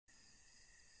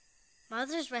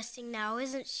Mother's resting now,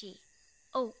 isn't she?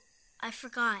 Oh, I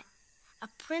forgot. A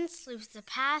prince leaves the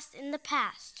past in the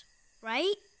past,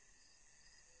 right?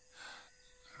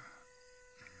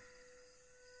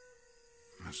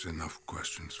 That's enough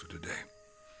questions for today.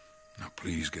 Now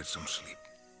please get some sleep.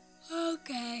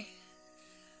 Okay.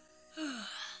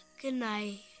 Good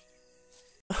night.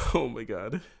 Oh my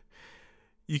god.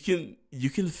 You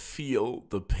can feel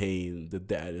the pain the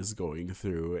dad is going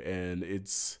through, and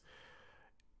it's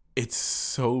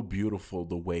so beautiful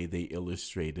the way they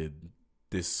illustrated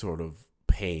this sort of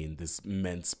pain, this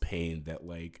immense pain that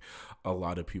like a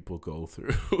lot of people go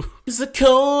through. It's the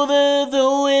colder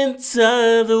the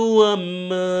winter, the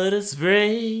warmer the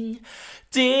spring,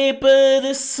 deeper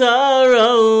the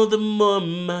sorrow, the more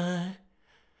my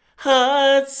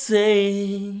heart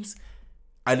sings.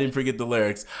 I didn't forget the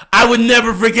lyrics. I would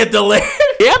never forget the lyrics.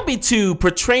 Bambi 2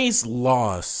 portrays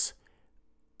loss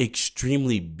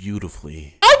extremely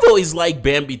beautifully. I've always liked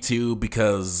Bambi 2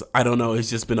 because, I don't know, it's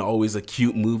just been always a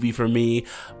cute movie for me.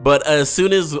 But as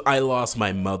soon as I lost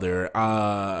my mother,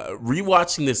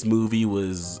 rewatching this movie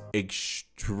was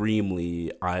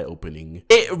extremely eye-opening.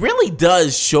 It really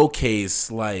does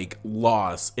showcase like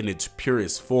loss in its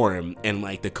purest form and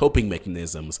like the coping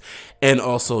mechanisms, and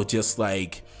also just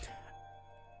like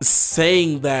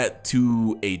saying that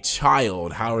to a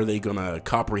child. How are they gonna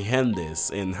comprehend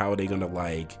this, and how are they gonna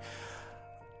like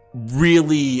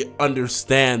really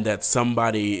understand that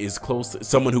somebody is close to,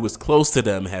 someone who was close to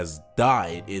them has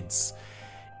died? It's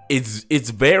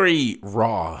very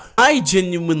raw. I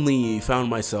genuinely found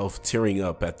myself tearing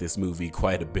up at this movie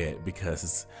quite a bit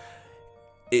because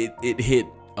it hit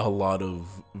a lot of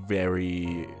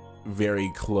very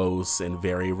close and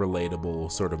very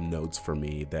relatable sort of notes for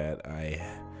me that I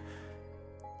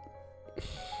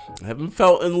haven't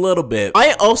felt in a little bit.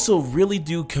 I also really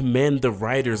do commend the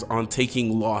writers on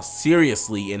taking loss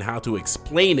seriously and how to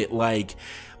explain it. Like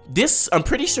this, I'm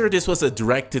pretty sure this was a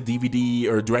direct-to-DVD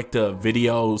or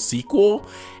direct-to-video sequel,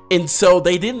 and so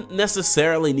they didn't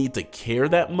necessarily need to care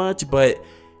that much, but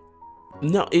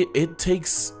no, it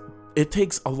takes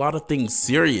a lot of things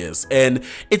serious, and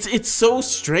it's so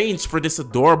strange for this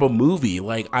adorable movie.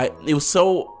 Like it was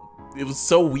so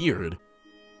weird.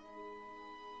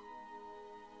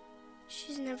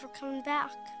 She's never coming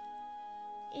back,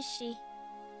 is she?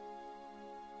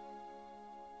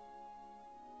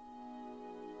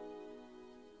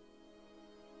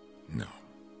 No.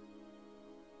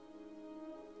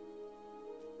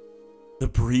 The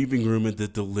breathing room and the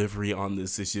delivery on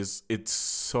this is just, it's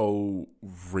so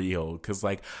real, because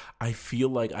like I feel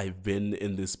like I've been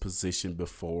in this position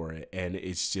before, and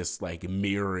it's just like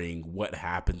mirroring what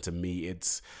happened to me.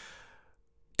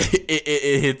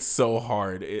 It hits so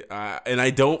hard, and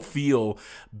I don't feel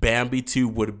Bambi 2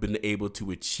 would have been able to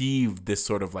achieve this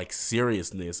sort of like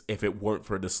seriousness if it weren't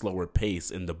for the slower pace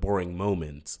and the boring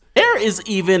moments. There is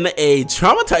even a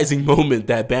traumatizing moment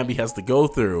that Bambi has to go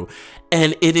through,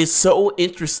 and it is so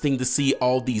interesting to see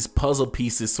all these puzzle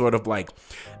pieces sort of like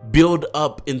build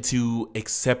up into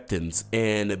acceptance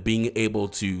and being able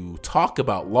to talk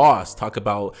about loss, talk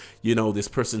about, you know, this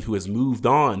person who has moved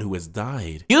on, who has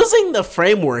died. Using the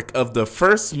framework of the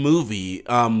first movie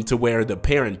to where the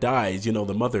parent dies, you know,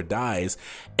 the mother dies,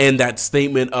 and that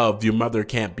statement of your mother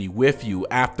can't be with you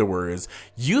afterwards,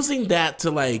 using that to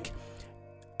like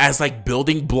as like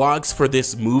building blocks for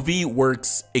this movie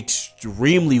works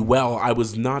extremely well. I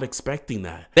was not expecting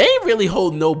that. They really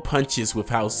hold no punches with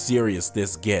how serious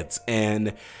this gets,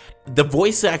 and the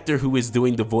voice actor who is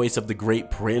doing the voice of the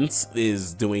Great Prince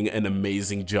is doing an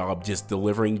amazing job just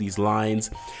delivering these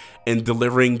lines and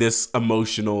delivering this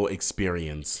emotional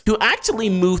experience. To actually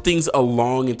move things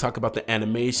along and talk about the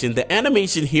animation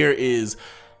here is,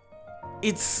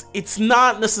 it's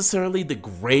not necessarily the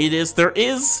greatest. There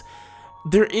is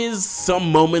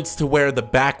some moments to where the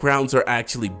backgrounds are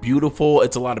actually beautiful.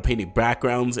 It's a lot of painted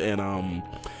backgrounds, and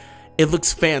it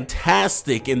looks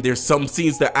fantastic, and there's some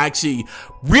scenes that actually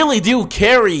really do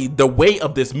carry the weight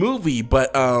of this movie,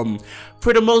 but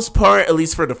for the most part, at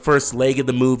least for the first leg of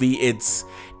the movie, it's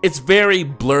very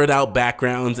blurred out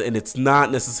backgrounds, and it's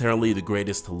not necessarily the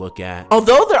greatest to look at.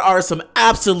 Although there are some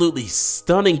absolutely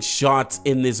stunning shots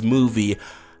in this movie,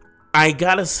 I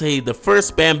gotta say the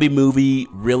first Bambi movie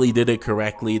really did it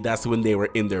correctly. That's when they were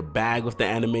in their bag with the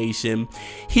animation.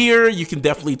 Here you can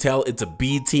definitely tell it's a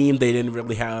B team. They didn't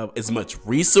really have as much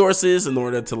resources in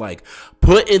order to like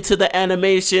put into the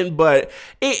animation, but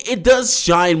it does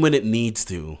shine when it needs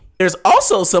to. There's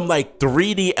also some like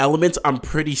 3D elements I'm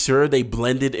pretty sure they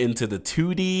blended into the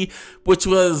 2D, which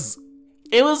was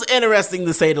interesting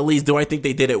to say the least. Do I think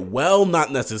they did it well?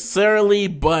 Not necessarily,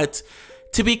 but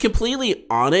to be completely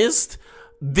honest,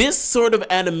 this sort of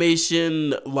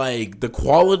animation, like the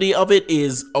quality of it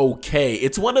is okay.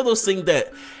 It's one of those things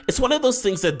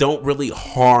that don't really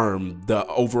harm the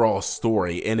overall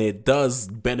story, and it does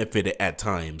benefit it at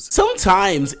times.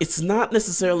 Sometimes it's not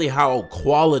necessarily how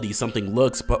quality something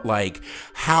looks, but like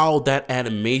how that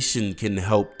animation can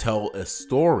help tell a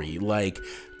story. Like,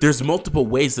 there's multiple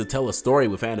ways to tell a story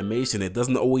with animation. It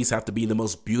doesn't always have to be the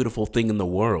most beautiful thing in the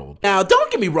world. Now, don't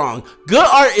get me wrong, good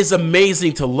art is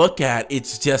amazing to look at.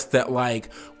 It's just that,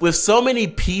 like, with so many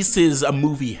pieces a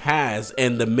movie has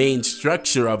and the main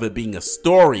structure of it being a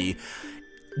story,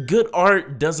 good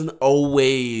art doesn't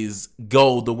always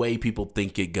go the way people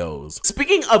think it goes.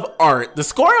 Speaking of art, the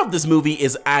score of this movie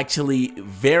is actually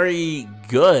very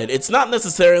good. It's not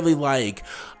necessarily like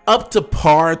up to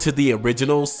par to the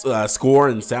original score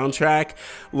and soundtrack.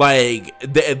 Like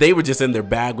they were just in their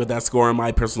bag with that score, in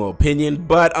my personal opinion.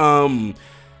 But no,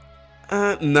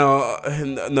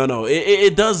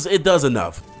 it does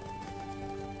enough.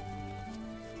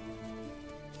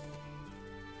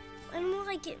 When will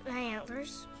I get my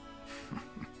antlers?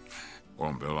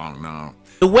 Won't be long now.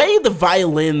 The way the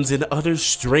violins and other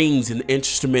strings and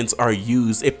instruments are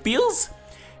used, it feels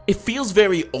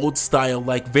very old style,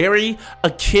 like very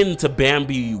akin to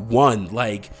Bambi 1.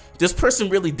 Like, this person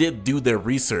really did do their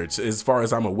research as far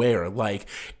as I'm aware. Like,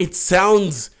 it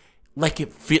sounds like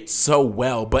it fits so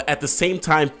well, but at the same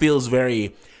time feels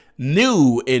very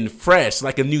new and fresh,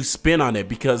 like a new spin on it,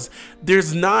 because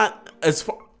there's not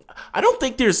I don't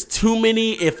think there's too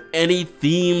many, if any,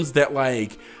 themes that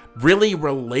like really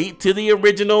relate to the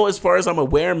original as far as I'm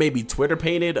aware. Maybe Twitter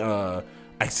painted.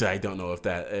 Actually, I don't know if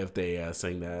they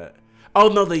sing that. Oh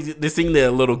no, they sing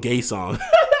the little gay song.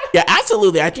 Yeah,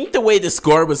 absolutely. I think the way the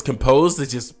score was composed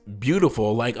is just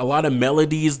beautiful. Like, a lot of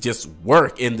melodies just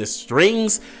work, and the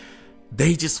strings,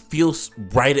 they just feel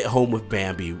right at home with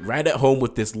Bambi, right at home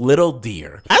with this little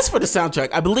deer. As for the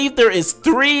soundtrack, I believe there is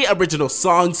 3 original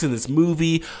songs in this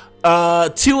movie. 2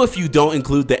 if you don't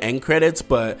include the end credits,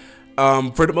 but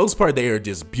for the most part, they are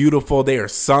just beautiful. They are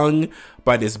sung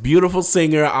by this beautiful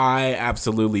singer. I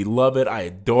absolutely love it. I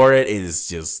adore it. It is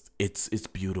just, it's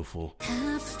beautiful.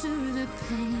 After the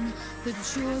pain, the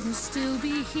joy will still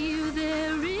be here.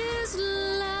 There is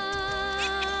life.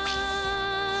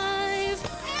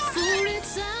 For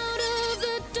it's out of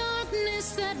the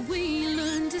darkness that we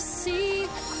learn to see,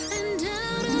 and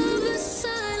out of the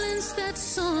silence that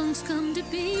songs come to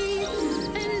be,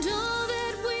 and all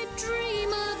that we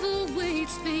dream of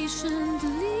awaits patiently.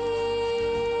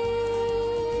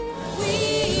 We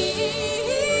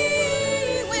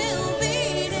will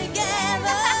be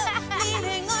together,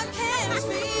 leaving our cares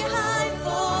behind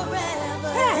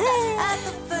forever. At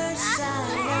the first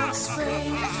sign of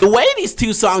spring. The way these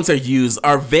 2 songs are used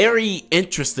are very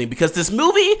interesting, because this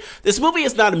movie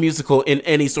is not a musical in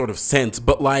any sort of sense,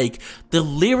 but like the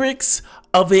lyrics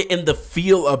of it and the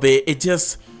feel of it,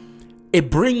 it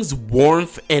brings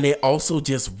warmth, and it also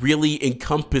just really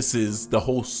encompasses the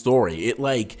whole story.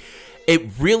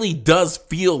 It really does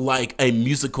feel like a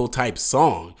musical type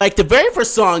song. Like the very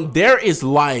first song, There Is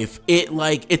Life,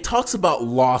 it talks about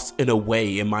loss in a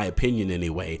way, in my opinion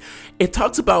anyway. It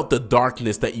talks about the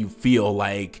darkness that you feel,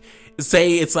 like,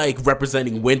 say it's like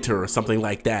representing winter or something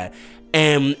like that.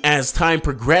 And as time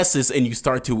progresses and you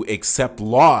start to accept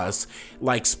loss,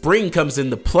 like spring comes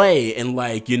into play, and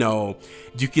like, you know,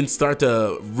 you can start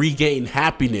to regain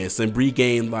happiness and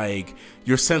regain like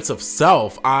your sense of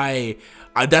self.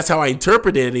 That's how I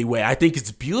interpret it anyway. I think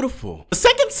it's beautiful. The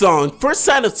second song, First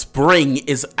Sign of Spring,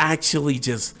 is actually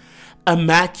just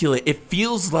immaculate. It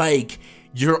feels like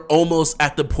you're almost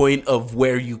at the point of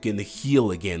where you can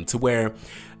heal again, to where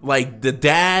like the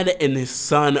dad and his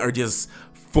son are just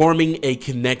forming a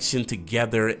connection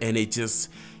together, and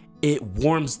it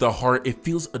warms the heart. It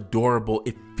feels adorable.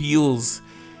 It feels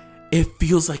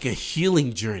like a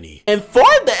healing journey. And for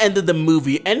the end of the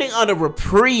movie, ending on a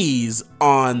reprise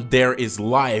on There Is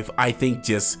Life, I think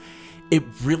it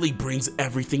really brings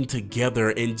everything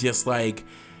together, and just like,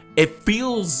 it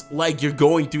feels like you're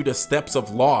going through the steps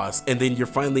of loss, and then you're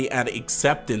finally at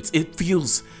acceptance. It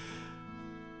feels,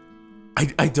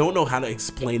 I don't know how to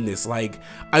explain this. Like,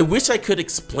 I wish I could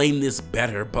explain this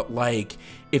better, but like,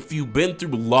 if you've been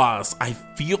through loss, I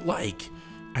feel like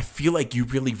you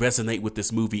really resonate with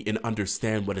this movie and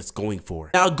understand what it's going for.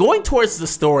 Now, going towards the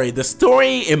story,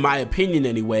 in my opinion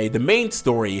anyway, the main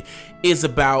story is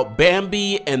about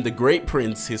Bambi and the Great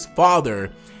Prince, his father,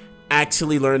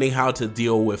 actually learning how to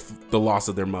deal with the loss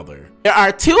of their mother. There are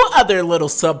 2 other little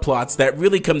subplots that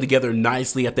really come together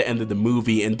nicely at the end of the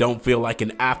movie and don't feel like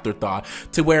an afterthought,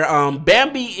 to where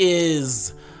Bambi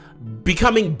is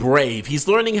becoming brave. He's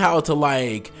learning how to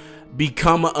like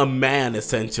become a man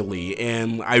essentially,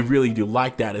 and I really do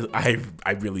like that.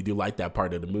 I really do like that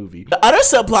part of the movie. The other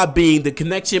subplot being the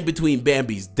connection between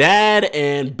Bambi's dad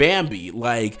and Bambi.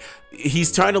 Like,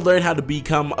 he's trying to learn how to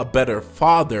become a better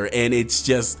father, and it's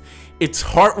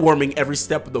heartwarming every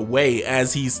step of the way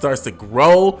as he starts to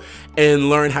grow and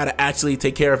learn how to actually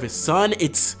take care of his son.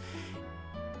 It's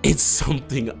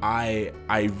something I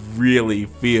really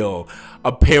feel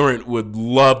a parent would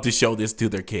love to show this to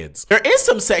their kids. There is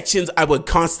some sections I would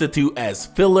constitute as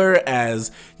filler, as,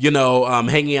 you know,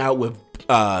 hanging out with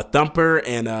Thumper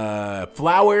and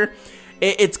Flower.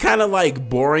 It's kind of like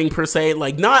boring per se,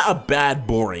 like not a bad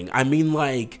boring. I mean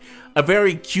like a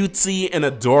very cutesy and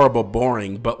adorable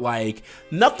boring, but like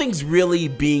nothing's really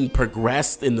being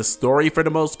progressed in the story for the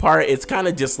most part. It's kind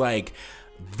of just like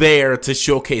there to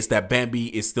showcase that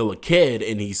Bambi is still a kid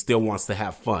and he still wants to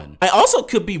have fun. I also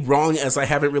could be wrong, as I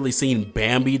haven't really seen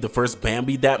Bambi, the first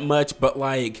Bambi, that much, but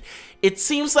like it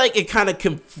seems like it kind of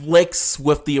conflicts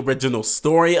with the original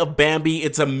story of Bambi.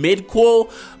 It's a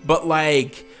midquel, but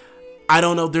like I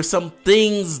don't know, there's some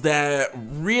things that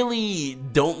really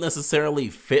don't necessarily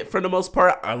fit for the most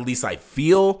part, at least I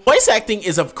feel. Voice acting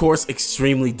is of course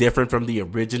extremely different from the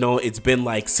original. It's been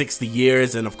like 60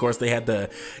 years, and of course they had to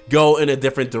go in a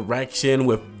different direction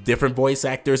with different voice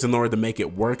actors in order to make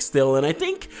it work still, and I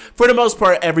think for the most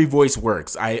part every voice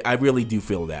works. I really do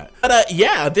feel that. But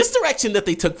yeah, this direction that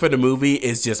they took for the movie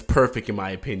is just perfect in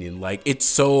my opinion. Like it's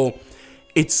so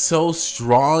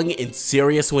strong and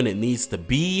serious when it needs to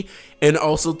be, and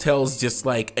also tells just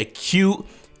like a cute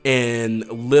and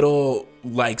little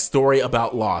like story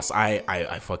about loss.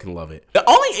 I fucking love it. The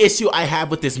only issue I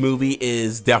have with this movie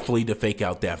is definitely the fake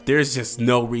out death. There's just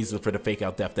no reason for the fake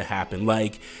out death to happen.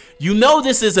 Like, you know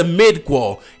this is a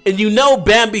midquel, and you know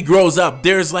Bambi grows up.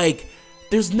 There's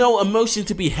no emotion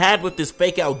to be had with this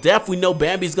fake out death. We know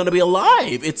Bambi's gonna be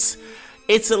alive. It's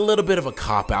a little bit of a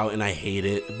cop-out, and I hate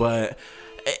it, but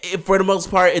for the most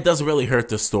part, it doesn't really hurt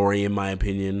the story, in my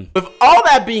opinion. With all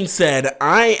that being said,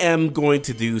 I am going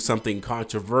to do something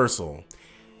controversial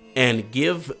and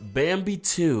give Bambi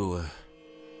 2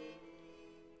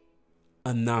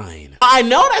 a 9. I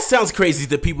know that sounds crazy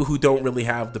to people who don't really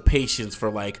have the patience for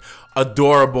like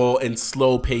adorable and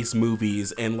slow-paced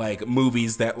movies, and like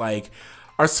movies that like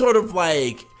are sort of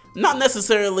like not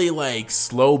necessarily like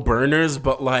slow burners,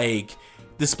 but like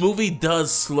this movie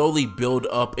does slowly build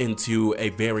up into a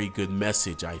very good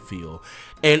message, I feel.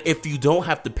 And if you don't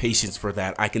have the patience for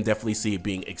that, I can definitely see it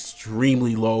being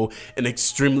extremely low and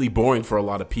extremely boring for a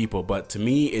lot of people. But to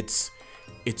me, it's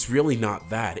really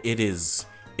not that. It is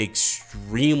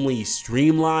extremely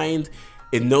streamlined.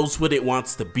 It knows what it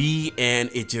wants to be, and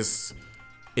it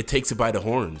takes it by the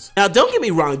horns. Now, don't get me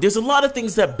wrong, there's a lot of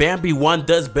things that Bambi 1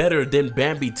 does better than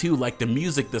Bambi 2, like the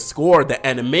music, the score, the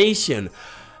animation.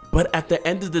 But at the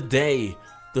end of the day,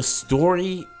 the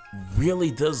story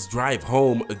really does drive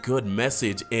home a good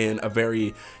message, and a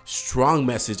very strong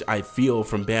message, I feel,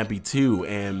 from Bambi 2.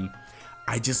 And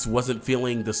I just wasn't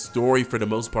feeling the story for the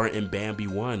most part in Bambi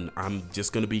 1. I'm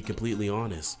just gonna be completely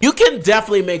honest. You can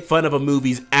definitely make fun of a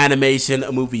movie's animation,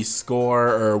 a movie's score,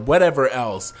 or whatever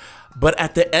else. But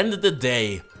at the end of the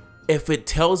day, if it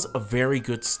tells a very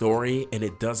good story and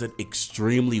it does it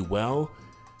extremely well,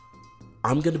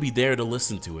 I'm gonna be there to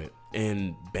listen to it.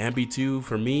 And Bambi 2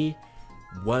 for me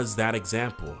was that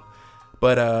example.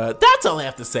 But that's all I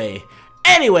have to say.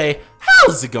 Anyway,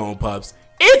 how's it going, pups?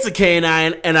 It's a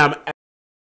K9, and I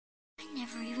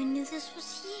never even knew this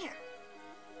was here.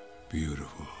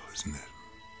 Beautiful, isn't it?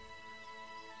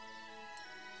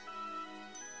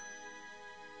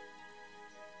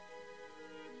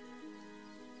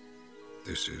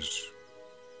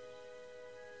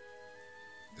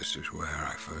 This is where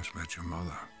I first met your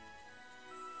mother.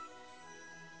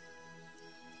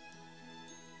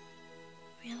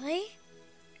 Really?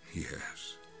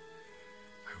 Yes.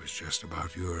 I was just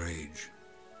about your age.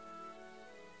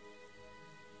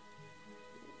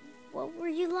 What were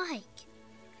you like?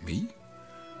 Me?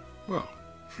 Well,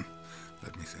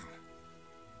 let me think.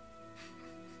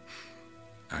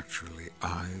 Actually,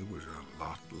 I was a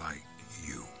lot like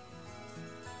you.